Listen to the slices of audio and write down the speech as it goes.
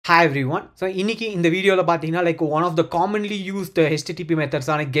Hi everyone. So இன்னைக்கு இந்த வீடியோல பாத்தீங்கன்னா like one of the commonly used HTTP methods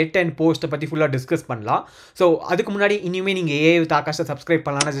ஆன get and post பத்தி ஃபுல்லா டிஸ்கஸ் பண்ணலாம். So அதுக்கு முன்னாடி இனிமே நீங்க AI with Akash சப்ஸ்கிரைப்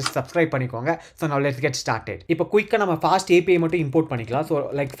பண்ணலாம்னா just சப்ஸ்கிரைப் பண்ணிக்கோங்க. So now let's get started. இப்போ குயிக்கா நம்ம FastAPI மட்டும் இம்போர்ட் பண்ணிக்கலாம். So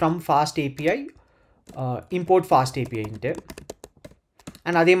like from FastAPI import FastAPI ன்ட்டு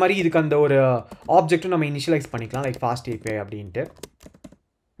and அதே மாதிரி இதுக்கு அந்த ஒரு ஆப்ஜெக்ட்டும் நம்ம இனிஷியலைஸ் பண்ணிக்கலாம் like FastAPI அப்படின்ட்டு.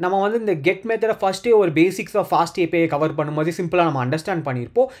 நம்ம வந்து இந்த கெட் மெத்தடை ஃபஸ்ட்டே ஒரு பேசிக்ஸ் ஆஃப் FastAPI கவர் பண்ணும்போது சிம்பிளாக நம்ம அண்டர்ஸ்டாண்ட்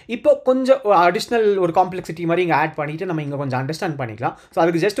பண்ணியிருப்போம். இப்போ கொஞ்சம் அடிஷ்னல் ஒரு காம்ப்ளெக்சிட்டி மாதிரி இங்கே ஆட் பண்ணிவிட்டு நம்ம இங்கே கொஞ்சம் அண்டர்ஸ்டாண்ட் பண்ணிக்கலாம். ஸோ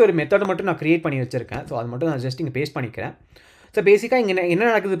அதுக்கு ஜஸ்ட் ஒரு மெத்தட் மட்டும் நான் க்ரியேட் பண்ணி வச்சிருக்கேன். ஸோ அது மட்டும் நான் ஜஸ்ட் இங்கே பேஸ்ட் பண்ணிக்கிறேன். ஸோ பேசிக்காக இங்கே என்ன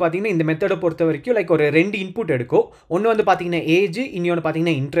நடக்குது பார்த்தீங்கன்னா இந்த மெத்தடை பொறுத்த வரைக்கும் லைக் ஒரு ரெண்டு இன்புட் எடுக்கும். ஒன்று வந்து பார்த்தீங்கன்னா ஏஜ், இன்னொன்று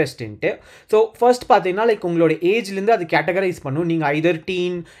பார்த்தீங்கன்னா இன்ட்ரெஸ்ட்டுன்ட்டு. ஸோ ஃபர்ஸ்ட் பார்த்தீங்கன்னா லைக் உங்களோட ஏஜ்லேருந்து அது கேட்டகரைஸ் பண்ணும். நீங்கள் ஐதர்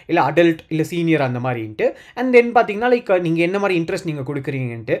டீன் இல்லை அடல்ட் இல்லை சீனியர் அந்த மாதிரின்ட்டு. அண்ட் தென் பார்த்தீங்கன்னா லைக் நீங்கள் என்ன மாதிரி இன்ட்ரெஸ்ட் நீங்கள்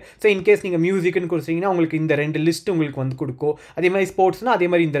கொடுக்குறீங்கன்ட்டு. ஸோ இன்கேஸ் நீங்கள் மியூசிக்னு கொடுத்தீங்கன்னா உங்களுக்கு இந்த ரெண்டு லிஸ்ட் உங்களுக்கு வந்து கொடுக்கும். அதே மாதிரி ஸ்போர்ட்ஸ்னால் அதே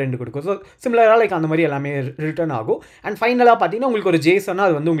மாதிரி இந்த ரெண்டு கொடுக்கும். ஸோ சிமிலராக லைக் அந்த மாதிரி எல்லாமே ரிட்டர்ன் ஆகும். அண்ட் ஃபைனலாக பார்த்தீங்கன்னா உங்களுக்கு ஒரு ஜேசன்னா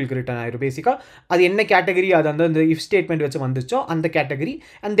அது வந்து உங்களுக்கு ரிட்டர்ன் ஆயிரும். பேசிக்காக அது என்ன கேட்டகரி அது வந்து அந்த இஃப் ஸ்டேட்மெண்ட் வச்சு வந்து அந்த கேட்டகரி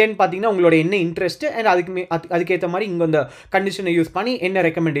அண்ட் தென் பார்த்தீங்கன்னா உங்களோட என்ன இன்ட்ரெஸ்ட் அண்ட் அதுக்கேற்ற மாதிரி இங்கே அந்த கண்டிஷனை யூஸ் பண்ணி என்ன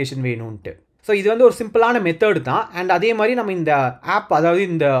ரெக்கமெண்டேஷன் வேணும்ன்ட்டு. ஸோ இது வந்து ஒரு சிம்பிளான மெத்தட் தான். அண்ட் அதே மாதிரி நம்ம இந்த ஆப் அதாவது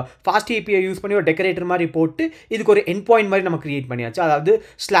இந்த FastAPI யூஸ் பண்ணி ஒரு டெக்கரேட்டர் மாதிரி போட்டு இதுக்கு ஒரு எண்ட் பாயிண்ட் மாதிரி நம்ம கிரியேட் பண்ணியாச்சு, அதாவது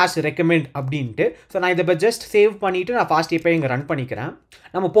 /recommend அப்படின்ட்டு. ஸோ நான் இதை இப்போ ஜஸ்ட் சேவ் பண்ணிவிட்டு நான் FastAPI இங்கே ரன் பண்ணிக்கிறேன்.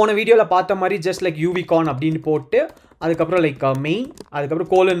 நம்ம போன வீடியோவில் பார்த்த மாதிரி ஜஸ்ட் லைக் யூவிகான் அப்படின்னு போட்டு அதுக்கப்புறம் லைக் மெயின் அதுக்கப்புறம்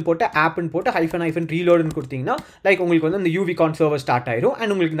கோலன் போட்டு ஆப்னு போட்டு ஹைஃபன் ரீலோடுன்னு கொடுத்தீங்கன்னா லைக் உங்களுக்கு வந்து இந்த யூவிகான் சர்வர் ஸ்டார்ட் ஆயிரும்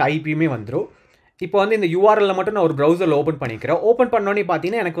அண்ட் உங்களுக்கு இந்த ஐபியுமே வந்துடும். இப்போ வந்து இந்த யூஆர்எல்ல மட்டும் நான் ஒரு ப்ரௌசரில் ஓப்பன் பண்ணிக்கிறேன். ஓப்பன் பண்ணோன்னே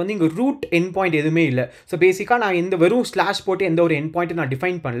பார்த்தீங்கன்னா எனக்கு வந்து இங்கே ரூட் எண்ட் பாயிண்ட் எதுவுமே இல்லை. ஸோ பேசிக்காக நான் இந்த வெறும் ஸ்லாஷ் போட்டு எந்த ஒரு எண்ட் பாயிண்ட்டு நான்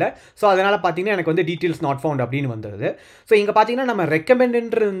டிஃபைன் பண்ணல. ஸோ அதனால் பார்த்தீங்கன்னா எனக்கு வந்து டீட்டெயில்ஸ் நாட் ஃபவுண்ட் அப்படின்னு வந்துடுது. ஸோ இங்கே பார்த்தீங்கன்னா நம்ம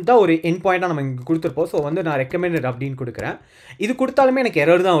ரெக்கமெண்டன்றது தான் ஒரு எண்ட் பாயிண்ட்டாக நம்ம இங்கே கொடுத்துருப்போம். ஸோ வந்து நான் ரெக்கமெண்டட் அப்படின்னு கொடுக்குறேன். இது கொடுத்தாலுமே எனக்கு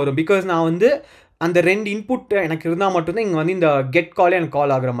எரர் தான் வரும். பிகாஸ் நான் வந்து அந்த ரெண்டு இன்புட் எனக்கு இருந்தால் மட்டும்தான் இங்கே வந்து இந்த கெட் காலே எனக்கு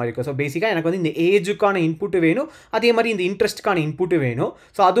கால் ஆகிற மாதிரி இருக்கும். ஸோ பேசிக்காக எனக்கு வந்து இந்த ஏஜுக்கான இன்புட்டு வேணும், அதே மாதிரி இந்த இன்ட்ரெஸ்ட்டுக்கான இன்புட்டு வேணும்.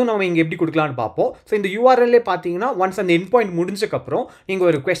 ஸோ அதுவும் நம்ம இங்கே எப்படி கொடுக்கலான்னு பார்ப்போம். ஸோ இந்த யூஆர்எல்லே பார்த்தீங்கன்னா ஒன்ஸ் அந்த எண்ட் பாயிண்ட் முடிஞ்சக்கப்புறம் நீங்கள்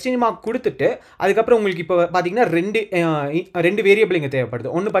ஒரு கொஸ்டின் மார்க் கொடுத்துட்டு அதுக்கப்புறம் உங்களுக்கு இப்போ பார்த்தீங்கன்னா ரெண்டு வேரியபிள் இங்கே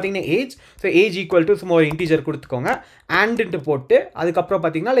தேவைப்படுது. ஒன்று பார்த்தீங்கன்னா age. So age equal to சும்மா ஒரு இன்டீஜர் கொடுத்துக்கோங்க அண்ட்ன்ட்டு போட்டு அதுக்கப்புறம்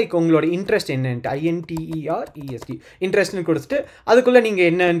பார்த்தீங்கன்னா லைக் உங்களோட இன்ட்ரெஸ்ட் என்னன்ட்டு INTEREST இன்ட்ரெஸ்ட்னு கொடுத்துட்டு அதுக்குள்ளே நீங்கள்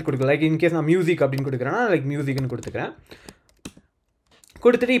என்னன்னு கொடுக்கலாம். லைக் இன்கேஸ் நான் மியூசிக் அப்படின்னு கொடுக்குறேன்னா லைக் மியூசிக்னு கொடுத்துக்கிறேன்.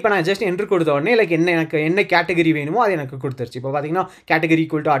 கொடுத்துட்டு இப்போ நான் ஜஸ்ட் என்ட்ரு கொடுத்த உடனே லைக் எனக்கு என்ன கேட்டகரி வேணுமோ அது எனக்கு கொடுத்துருச்சு. இப்போ பார்த்தீங்கன்னா category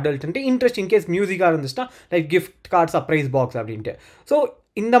equal to அடல்ட்ன்ட்டு interest in case மியூசிக்காக இருந்துச்சுன்னா like gift card surprise box அப்படின்ட்டு. ஸோ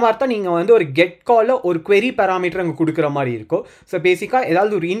இந்த மாதிரி தான் நீங்கள் வந்து ஒரு கெட் காலில் ஒரு query பேராமீட்டர் அங்கே கொடுக்குற மாதிரி இருக்கும். ஸோ பேசிக்காக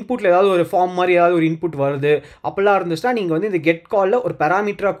ஏதாவது ஒரு இன்புட்டில் ஏதாவது ஒரு ஃபார்ம் மாதிரி ஏதாவது ஒரு இன்புட் வருது அப்படிலாம் இருந்துச்சுன்னா நீங்கள் வந்து இந்த கெட் காலில் ஒரு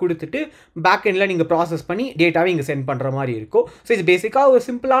பேராமீட்டராக கொடுத்துட்டு பேக் எண்டில் நீங்கள் ப்ராசஸ் பண்ணி டேட்டாவை இங்கே சென்ட் பண்ணுற மாதிரி இருக்கும். ஸோ இது பேசிக்காக ஒரு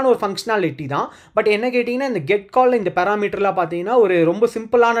சிம்பிளான ஒரு ஃபங்க்ஷனாலிட்டி தான். பட் என்ன கேட்டிங்கன்னா இந்த கெட் காலில் இந்த பேராமீட்டர்லாம் பார்த்தீங்கன்னா ஒரு ரொம்ப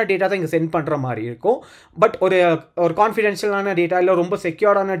சிம்பிளான டேட்டா தான் இங்கே சென்ட் பண்ணுற மாதிரி இருக்கும். பட் ஒரு கான்ஃபிடென்ஷியலான டேட்டா இல்லை ரொம்ப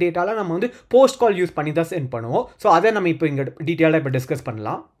செக்யூர்டான டேட்டாவில் நம்ம வந்து போஸ்ட் கால் யூஸ் பண்ணி தான் சென்ட் பண்ணுவோம். ஸோ அதை நம்ம இப்போ இங்கே டீட்டெயிலாக இப்போ டிஸ்கஸ் பண்ணலாம்.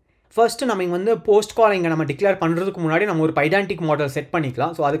 ஃபர்ஸ்ட் நம்ம இங்கே வந்து போஸ்ட் கால் இங்கே நம்ம டிக்ளேர் பண்ணுறதுக்கு முன்னாடி நம்ம ஒரு பைடான்டிக் மாடல் செட்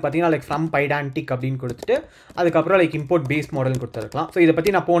பண்ணிக்கலாம். ஸோ அதுக்கு பார்த்தீங்கன்னா லைக் ஃப்ரம் பைடான்டிக் அப்படின்னு கொடுத்துட்டு அதுக்கப்புறம் லைக் இம்போர்ட் பேஸ் மாடல் கொடுத்துருக்கலாம். ஸோ இதை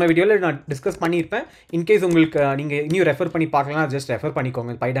பற்றி நான் போன வீடியோவில் நான் டிஸ்கஸ் பண்ணியிருப்பேன். இன்கேஸ் உங்களுக்கு நீங்கள் இன்னும் ரெஃபர் பண்ணி பார்க்கலாம், ஜஸ்ட் ரெஃபர்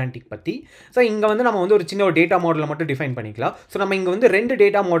பண்ணிக்கோங்க பைடான்டிக் பற்றி. ஸோ இங்கே வந்து நம்ம வந்து ஒரு சின்ன ஒரு டேட்டா மாடலை மட்டும் டிஃபைன் பண்ணிக்கலாம். ஸோ நம்ம இங்கே வந்து ரெண்டு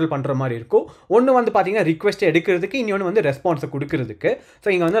டேட்டா மாடல் பண்ணுற மாதிரி இருக்கும். ஒன்று வந்து பார்த்தீங்கன்னா ரிக்வெஸ்ட் எடுக்கிறதுக்கு, இன்னொன்று வந்து ரெஸ்பான்ஸை கொடுக்கறதுக்கு. ஸோ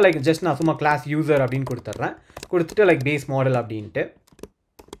இங்கே வந்து லைக் ஜஸ்ட் நான் சும்மா கிளாஸ் யூசர் அப்படின்னு கொடுத்துட்றேன். கொடுத்துட்டு லைக் பேஸ் மாடல் அப்படின்ட்டு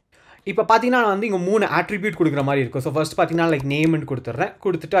இப்போ பார்த்தீங்கன்னா நான் வந்து இங்கே 3 ஆட்ரிபியூட் கொடுக்குற மாதிரி இருக்கும். ஸோ ஃபர்ஸ்ட் பார்த்தீங்கன்னா லைக் நேம்னு கொடுத்துட்றேன்.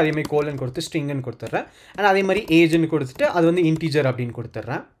 கொடுத்துட்டு அதே மாதிரி கோலன் கொடுத்து ஸ்ட்ரிங்னு கொடுத்துட்றேன். அண்ட் அதே மாதிரி ஏஜ்னு கொடுத்துட்டு அது வந்து இன்டீஜர் அப்படின்னு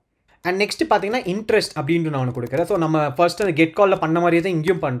கொடுத்துட்றேன். அண்ட் நெக்ஸ்ட் பார்த்தீங்கன்னா இன்ட்ரெஸ்ட் அப்படின்ட்டு நான் ஒன்று கொடுக்குறேன். ஸோ நம்ம ஃபர்ஸ்ட் அந்த கெட் காலில் பண்ண மாதிரியே தான்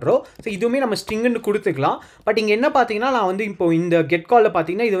இங்கேயும் பண்ணுறோம். ஸோ இதுவுமே நம்ம ஸ்ட்ரிங்னு கொடுத்துக்கலாம். பட் இங்கே என்ன பார்த்தீங்கன்னா நான் வந்து இப்போ இந்த கெட் காலில்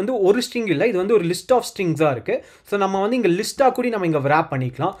பார்த்தீங்கன்னா இது வந்து ஒரு ஸ்ட்ரிங் இல்லை, இது வந்து ஒரு லிஸ்ட் ஆஃப் ஸ்ட்ரிங்ஸாக இருக்குது. ஸோ நம்ம வந்து இங்கே லிஸ்ட்டாக கூட நம்ம இங்கே ரேப்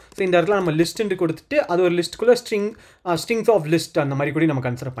பண்ணிக்கலாம். ஸோ இந்த இடத்துல நம்ம லிஸ்ட்டுன்ட்டு கொடுத்துட்டு அது ஒரு லிஸ்ட்டுக்குள்ளே ஸ்ட்ரிங்ஸ் ஆஃப் லிஸ்ட் அந்த மாதிரி கூட நம்ம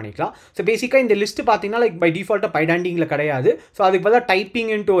கன்சிடர் பண்ணிக்கலாம். ஸோ பேசிக்காக இந்த லிஸ்ட்டு பார்த்தீங்கன்னா லைக் பை டிஃபால்ட்டாக பைடான்டிங்கில் கிடையாது. ஸோ அதுக்கு பதிலாக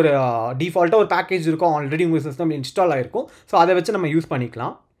டைப்பிங்ன்ட்டு ஒரு டிஃபால்ட்டாக ஒரு பேக்கேஜ் இருக்கும், ஆல்ரெடி உங்கள் சிஸ்டம் இன்ஸ்டால் ஆகிருக்கும். ஸோ அதை வச்சு நம்ம யூஸ்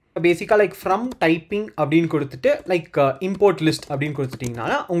பண்ணிக்கலாம். பேசிக்காக லைக் ஃப்ரம் டைப்பிங் அப்படின்னு கொடுத்துட்டு லைக் இம்போர்ட் லிஸ்ட் அப்படின்னு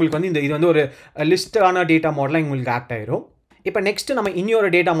கொடுத்துட்டிங்கன்னா உங்களுக்கு வந்து இது வந்து ஒரு லிஸ்ட்டான டேட்டா மாடலாக உங்களுக்கு ஆக்ட் ஆயிரும். இப்போ நெக்ஸ்ட் நம்ம இன்னொரு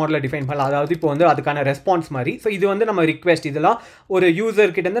டேட்டா மாடலை டிஃபைன் பண்ணலாம். அதாவது இப்போ வந்து அதுக்கான ரெஸ்பான்ஸ் மாதிரி. ஸோ இது வந்து நம்ம ரிக்வெஸ்ட் இதெல்லாம் ஒரு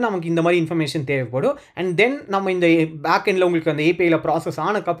யூசர்கிட்டேருந்து நமக்கு இந்த மாதிரி இன்ஃபர்மேஷன் தேவைப்படும். அண்ட் தென் நம்ம இந்த பேக் எண்டில் உங்களுக்கு அந்த ஏபிஐயில் ப்ராசஸ்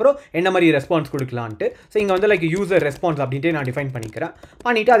ஆனதுக்கப்புறம் என்ன மாதிரி ரெஸ்பான்ஸ் கொடுக்கலான்ட்டு. ஸோ இங்கே வந்து லைக் யூசர் ரெஸ்பான்ஸ் அப்படின்ட்டு நான் டிஃபைன்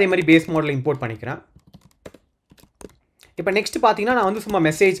பண்ணிவிட்டு அதே மாதிரி பேஸ் மாடலை இம்போர்ட் பண்ணிக்கிறேன். இப்போ நெக்ஸ்ட் பார்த்தீங்கன்னா நான் வந்து சும்மா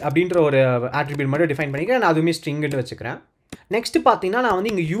மெசேஜ் அப்படின்ற ஒரு ஆட்ரிபியூட் மட்டும் டிஃபைன் பண்ணிக்கிறேன். நான் அதுவுமே ஸ்ட்ரிங்னு வச்சுக்கிறேன். நெக்ஸ்ட் பார்த்தீங்கன்னா நான்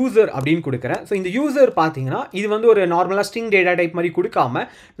வந்து இங்கே யூசர் அப்படின்னு கொடுக்குறேன். ஸோ இந்த யூசர் பார்த்தீங்கன்னா இது வந்து ஒரு நார்மலாக ஸ்ட்ரிங் டேட்டா டைப் மாதிரி கொடுக்காம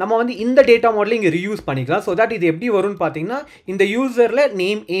நம்ம வந்து இந்த டேட்டா மாடலை இங்கே ரியூஸ் பண்ணிக்கலாம். ஸோ தட் இது எப்படி வரும்னு பார்த்தீங்கன்னா இந்த யூசரில்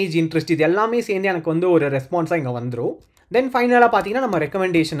நேம், ஏஜ், இன்ட்ரெஸ்ட் இது எல்லாமே சேர்ந்து எனக்கு வந்து ஒரு ரெஸ்பான்ஸாக இங்கே வந்துடும். தென் ஃபைனலாக பார்த்தீங்கன்னா நம்ம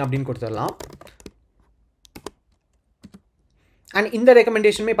ரெக்கமெண்டேஷன் அப்படின்னு கொடுத்துடலாம். அண்ட் இந்த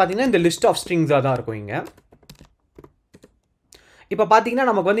ரெக்கமெண்டேஷனுமே பார்த்தீங்கன்னா இந்த லிஸ்ட் ஆஃப் ஸ்ட்ரிங்ஸாக தான் இருக்கும் இங்கே. இப்போ பார்த்தீங்கன்னா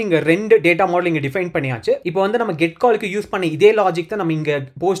நமக்கு வந்து இங்கே 2 டேட்டா மாடல் இங்கே டிஃபைன் பண்ணியாச்சு. இப்போ வந்து நம்ம கெட் காலுக்கு யூஸ் பண்ண இதே லாஜிக் தான் நம்ம இங்கே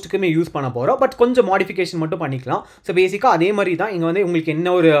போஸ்ட்டுக்குமே யூஸ் பண்ண போகிறோம். பட் கொஞ்சம் மாடிஃபிகேஷன் மட்டும் பண்ணிக்கலாம். ஸோ பேசிக்காக அதே மாதிரி தான் இங்கே வந்து உங்களுக்கு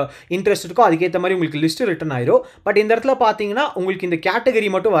என்ன ஒரு இன்ட்ரெஸ்ட் இருக்கோ அதுக்கேற்ற மாதிரி உங்களுக்கு லிஸ்ட் ரிட்டர்ன் ஆயிரும். பட் இந்த இடத்துல பார்த்தீங்கன்னா உங்களுக்கு இந்த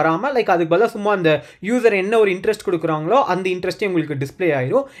கேட்டகரி மட்டும் வராமல் லைக் அதுக்கு பதிலாக சும்மா அந்த யூசர் என்ன ஒரு இன்ட்ரெஸ்ட் கொடுக்குறாங்களோ அந்த இன்ட்ரெஸ்ட்டே உங்களுக்கு டிஸ்பிளே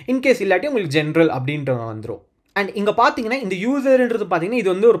ஆயிரும். இன்கேஸ் இல்லாட்டி உங்களுக்கு ஜென்ரல் அப்படின்ற வந்துடும். அண்ட் இங்கே பார்த்தீங்கன்னா இந்த யூசர்ன்றது பார்த்தீங்கன்னா இது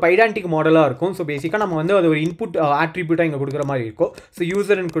வந்து ஒரு பைடான்டிக் மாடலாக இருக்கும். ஸோ பேசிக்காக நம்ம வந்து அது ஒரு இன்புட் ஆட்ரிபியூட்டாக இங்கே கொடுக்குற மாதிரி இருக்கும். ஸோ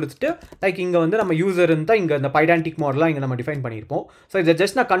யூசர்னு கொடுத்துட்டு லைக் இங்கே வந்து நம்ம யூசர்னு தான் இங்கே இந்த பைடான்டிக் மாடலாக இங்கே நம்ம டிஃபைன் பண்ணியிருப்போம். ஸோ இதை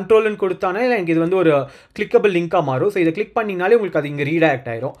ஜஸ்ட் நான் கண்ட்ரோல்னு கொடுத்தானே எனக்கு இது வந்து ஒரு கிளிக்கபிள் லிங்காக மாறும். ஸோ இதை கிளிக் பண்ணிங்கனாலே உங்களுக்கு அது இங்கே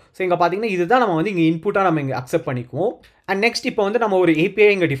ரீடாக்ட் ஆயிரும். ஸோ இங்கே பார்த்தீங்கன்னா இதுதான் நம்ம வந்து இங்கே இன்புட்டாக நம்ம இங்கே அக்செப்ட் பண்ணிக்குவோம். அண்ட் நெக்ஸ்ட் இப்போ வந்து நம்ம ஒரு ஏபிஐ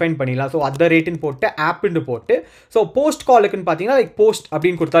இங்கே டிஃபைன் பண்ணிடலாம். ஸோ அந்த ரேட்டுன்னு போட்டு ஆப்னு போட்டு ஸோ போஸ்ட் காலுக்குன்னு பார்த்தீங்கன்னா லைக் போஸ்ட்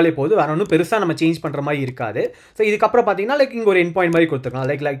அப்படின்னு கொடுத்தாலே போதும். வேறு ஒன்றும் பெருசாக நம்ம சேஞ்ச் பண்ணுற மாதிரி இருக்காது. ஸோ இதுக்கப்புறம் பார்த்தீங்கன்னா லைக் இங்கே ஒரு எண்ட் பாயிண்ட் மாதிரி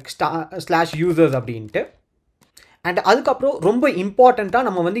கொடுத்துருக்கலாம் லைக் /users அப்படின்ட்டு. அண்ட் அதுக்கப்புறம் ரொம்ப இம்பார்ட்டண்ட்டாக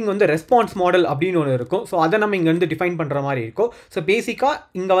நம்ம வந்து இங்கே வந்து ரெஸ்பான்ஸ் மாடல் அப்படின்னு ஒன்று இருக்கும். ஸோ அதை நம்ம இங்கே வந்து டிஃபைன் பண்ணுற மாதிரி இருக்கும். ஸோ பேசிக்காக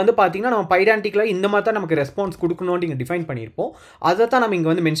இங்கே வந்து பார்த்தீங்கன்னா நம்ம பைடான்டிக்கில் இந்த மாதிரி தான் நமக்கு ரெஸ்பான்ஸ் கொடுக்கணும்னு இங்கே டிஃபைன் பண்ணியிருப்போம். அதை தான் நம்ம இங்கே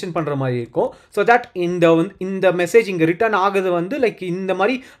வந்து மென்ஷன் பண்ணுற மாதிரி இருக்கும். ஸோ தட் இந்த மெசேஜ் இங்கே ரிட்டர்ன் ஆகுது வந்து லைக் இந்த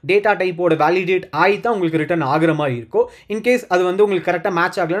மாதிரி டேட்டா டைப்போட வேலிடேட் ஆகி தான் உங்களுக்கு ரிட்டர்ன் ஆகிற மாதிரி இருக்கும். இன்கேஸ் அது வந்து உங்களுக்கு கரெக்டாக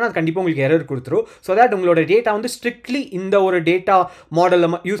மேட்ச் ஆகலைன்னா அது கண்டிப்பாக உங்களுக்கு எரர் கொடுத்துரும். ஸோ தட் உங்களோட டேட்டா வந்து ஸ்ட்ரிக்ட்லி இந்த ஒரு டேட்டா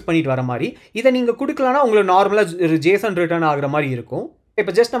மாடலில் யூஸ் பண்ணிட்டு வர மாதிரி. இதை நீங்கள் கொடுக்கலன்னா உங்களுக்கு நார்மலாக ஜேசன் ரிட்டர்ன் ஆகிற மாதிரி இருக்கும்.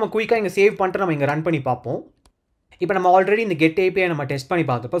 இப்போ ஜஸ்ட் நம்ம குயிக்காக இங்கே சேவ் பண்ணிட்டு நம்ம இங்கே ரன் பண்ணி பார்ப்போம். இப்போ நம்ம ஆல்ரெடி இந்த கெட் ஏபிஐ நம்ம டெஸ்ட் பண்ணி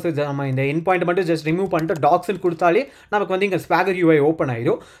பார்த்தப்போ ஸோ நம்ம இந்த எண்ட் பாயிண்ட் மட்டும் ஜஸ்ட் ரிமூவ் பண்ணிட்டு டாக்ஸ்ன்னு கொடுத்தாலே நமக்கு வந்து இங்கே ஸ்வாகர் யூஐ ஓப்பன்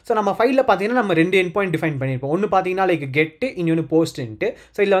ஆயிடும். ஸோ நம்ம ஃபைலில் பார்த்தீங்கன்னா நம்ம 2 எண்ட் பாயிண்ட் டிஃபைன் பண்ணியிருப்போம். ஒன்று பார்த்தீங்கன்னா லைக் கெட்டு, இன்னொன்று போஸ்ட்டுன்ட்டு.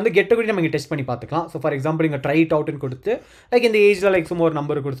 ஸோ இதில் வந்து கெட்டை கூட நம்ம இங்கே டெஸ்ட் பண்ணி பார்த்துக்கலாம். ஸோ ஃபார் எக்ஸாம்பிள் இங்கே ட்ரை இட் அவுட்னு கொடுத்து லைக் இந்த ஏஜில் லைக் சும்மா ஒரு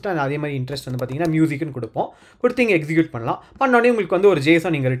நம்பர் கொடுத்துட்டு அதே மாதிரி இன்ட்ரெஸ்ட் வந்து பார்த்தீங்கன்னா மியூசிக்னு கொடுப்போம். கொடுத்து இங்கே எக்ஸிக்யூட் பண்ணலாம். பண்ணோடனே உங்களுக்கு வந்து ஒரு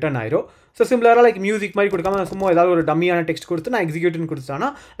ஜேசன் இங்கே ரிட்டர்ன் ஆயிரும். ஸோ சிம்பிளராக லைக் மியூசிக் மாதிரி கொடுக்காம சும்மா ஏதாவது ஒரு டம்மியான டெக்ஸ்ட் கொடுத்து நான் எக்ஸிக்யூட்னு கொடுத்தானா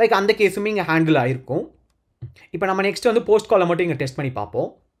லைக் அந்த கேஸுமே இங்கே ஹேண்டில் ஆயிருக்கும். இப்போ நம்ம நெக்ஸ்ட் வந்து போஸ்ட் காலை மட்டும் இங்கே டெஸ்ட் பண்ணி பார்ப்போம்.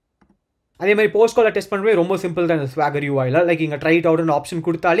 அதே மாதிரி போஸ்ட் காலை டெஸ்ட் பண்ணுறது ரொம்ப சிம்பிள் தான் இந்த ஸ்வாகர் யூஐயில். லைக் இங்கே ட்ரை இட் அவுட்னு ஆப்ஷன்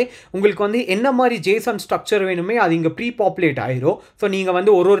கொடுத்தாலே உங்களுக்கு வந்து என்ன மாதிரி ஜேசன் ஸ்ட்ரக்சர் வேணுமே அது இங்கே ப்ரீ பாப்புலேட் ஆயிரும். ஸோ நீங்கள்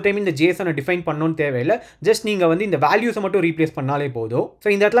வந்து ஒரு டைம் இந்த ஜேசனை டிஃபைன் பண்ணணும்னு தேவையில்லை. ஜஸ்ட் நீங்கள் வந்து இந்த வேல்யூஸை மட்டும் ரீப்ளேஸ் பண்ணாலே போதும். ஸோ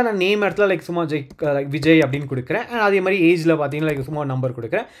இந்த இடத்துல நான் நேம் இடத்துல லைக் சும்மா லைக் விஜய் அப்படின்னு கொடுக்குறேன். அண்ட் அதே மாதிரி ஏஜில் பார்த்தீங்கன்னா லைக் சும்மா நம்பர்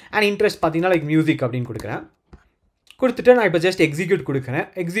கொடுக்குறேன். அண்ட் இன்ட்ரெஸ்ட் பார்த்தீங்கன்னா லைக் மியூசிக் அப்படின்னு கொடுக்குறேன். கொடுத்துட்டு நான் இப்போ ஜஸ்ட் எக்ஸிக்யூட் கொடுக்குறேன்.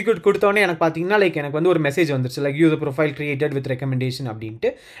 எக்ஸிக்யூட் கொடுத்தோடனே எனக்கு பார்த்தீங்கன்னா லைக் எனக்கு வந்து ஒரு மெசேஜ் வந்துருச்சு like user profile created with recommendation அப்படின்ட்டு.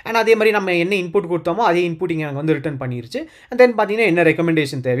 அண்ட் அதே மாதிரி நம்ம என்ன இன்புட் கொடுத்தோமோ அதே இன்புட் இங்கே எனக்கு வந்து ரிட்டர்ன் பண்ணிருச்சு. அண்ட் தென் பார்த்தீங்கன்னா என்ன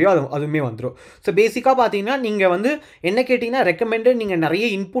ரெக்கமெண்டேஷன் தேவையோ அதுவுமே வந்துடும். ஸோ பேசிக்காக பார்த்தீங்கன்னா நீங்கள் வந்து என்ன கேட்டிங்கன்னா ரெக்கமெண்டட் நீங்கள் நிறைய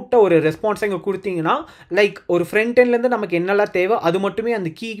இன்புட்டை ஒரு ரெஸ்பான்ஸை இங்கே கொடுத்தீங்கன்னா லைக் ஒரு ஃப்ரண்ட் எண்ட்லேருந்து நமக்கு என்னெல்லாம் தேவை அது மட்டுமே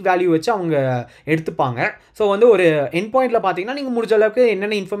அந்த கீ வேல்யூ வச்சு அவங்க எடுத்துப்பாங்க. ஸோ வந்து ஒரு எண்ட் பாயிண்டில் பார்த்தீங்கன்னா நீங்கள் முடிஞ்ச அளவுக்கு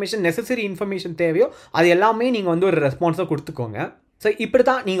என்னென்ன இன்ஃபர்மேஷன் நெசசரி இன்ஃபர்மேஷன் தேவையோ அது எல்லாமே நீங்கள் வந்து ஒரு ரெஸ்பான்ஸாக கொடுத்துக்கோங்க. ஸோ இப்படி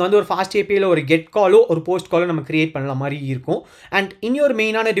தான் நீங்கள் வந்து ஒரு FastAPIயில் ஒரு கெட் காலோ ஒரு போஸ்ட் காலோ நம்ம கிரியேட் பண்ண மாதிரி இருக்கும். அண்ட் இன்னொரு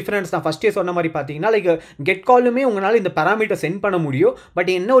மெயினான டிஃபரன்ஸ் நான் ஃபஸ்ட்டே சொன்ன மாதிரி பார்த்தீங்கன்னா லைக் கெட் காலுமே உங்களால் இந்த பேராமீட்டர் சென்ட் பண்ண முடியும். பட்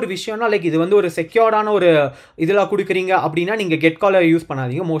என்ன ஒரு விஷயம்னா லைக் இது வந்து ஒரு செக்யூர்டான ஒரு இதில் கொடுக்குறீங்க அப்படின்னா நீங்கள் கெட் காலை யூஸ்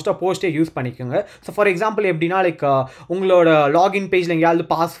பண்ணாதீங்க. மோஸ்ட்டாக போஸ்ட்டே யூஸ் பண்ணிக்கோங்க. ஸோ ஃபார் எக்ஸாம்பிள் எப்படின்னா லைக் உங்களோட லாகின் பேஜில் எங்கேயாவது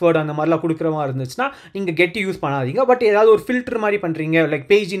பாஸ்வேர்டு அந்த மாதிரிலாம் கொடுக்குற மாதிரி இருந்துச்சுன்னா நீங்கள் கெட் யூஸ் பண்ணாதீங்க. பட் ஏதாவது ஒரு ஃபில்டர் மாதிரி பண்ணுறீங்க லைக்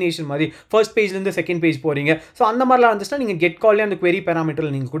பேஜினேஷன் மாதிரி ஃபர்ஸ்ட் பேஜ்லேருந்து செகண்ட் பேஜ் போகிறீங்க. ஸோ அந்த மாதிரிலாம் இருந்துச்சுன்னா நீங்கள் கெட் காலே அந்த query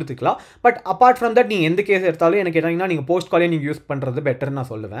பேராமீட்டரில் நீங்கள் கொடுத்துக்கலாம். பட் அப்பார்ட் ஃப்ரம் தட் நீங்கள் எந்த கேஸ் எடுத்தாலும் எனக்கு கேட்டிங்கன்னா நீங்கள் போஸ்ட் காலே நீங்கள் யூஸ் பண்ணுறது பெட்டர்னு நான்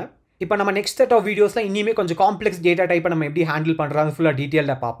சொல்லுவேன். இப்போ நம்ம நெக்ஸ்ட் செட் ஆஃப் வீடியோஸில் இனிமேல் கொஞ்சம் காம்ப்ளெக்ஸ் டேட்டா டைப்பை நம்ம எப்படி ஹேண்டில் பண்ணுறது ஃபுல்லாக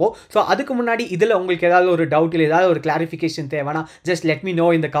டீட்டெயிலாக பார்ப்போம். ஸோ அதுக்கு முன்னாடி இதில் உங்களுக்கு ஏதாவது ஒரு டவுட் இல்லை ஏதாவது ஒரு கிளாரிஃபிகேஷன் தேவைன்னா just let me no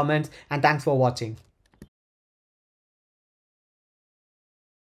in the comments. And thanks for வாட்சிங்.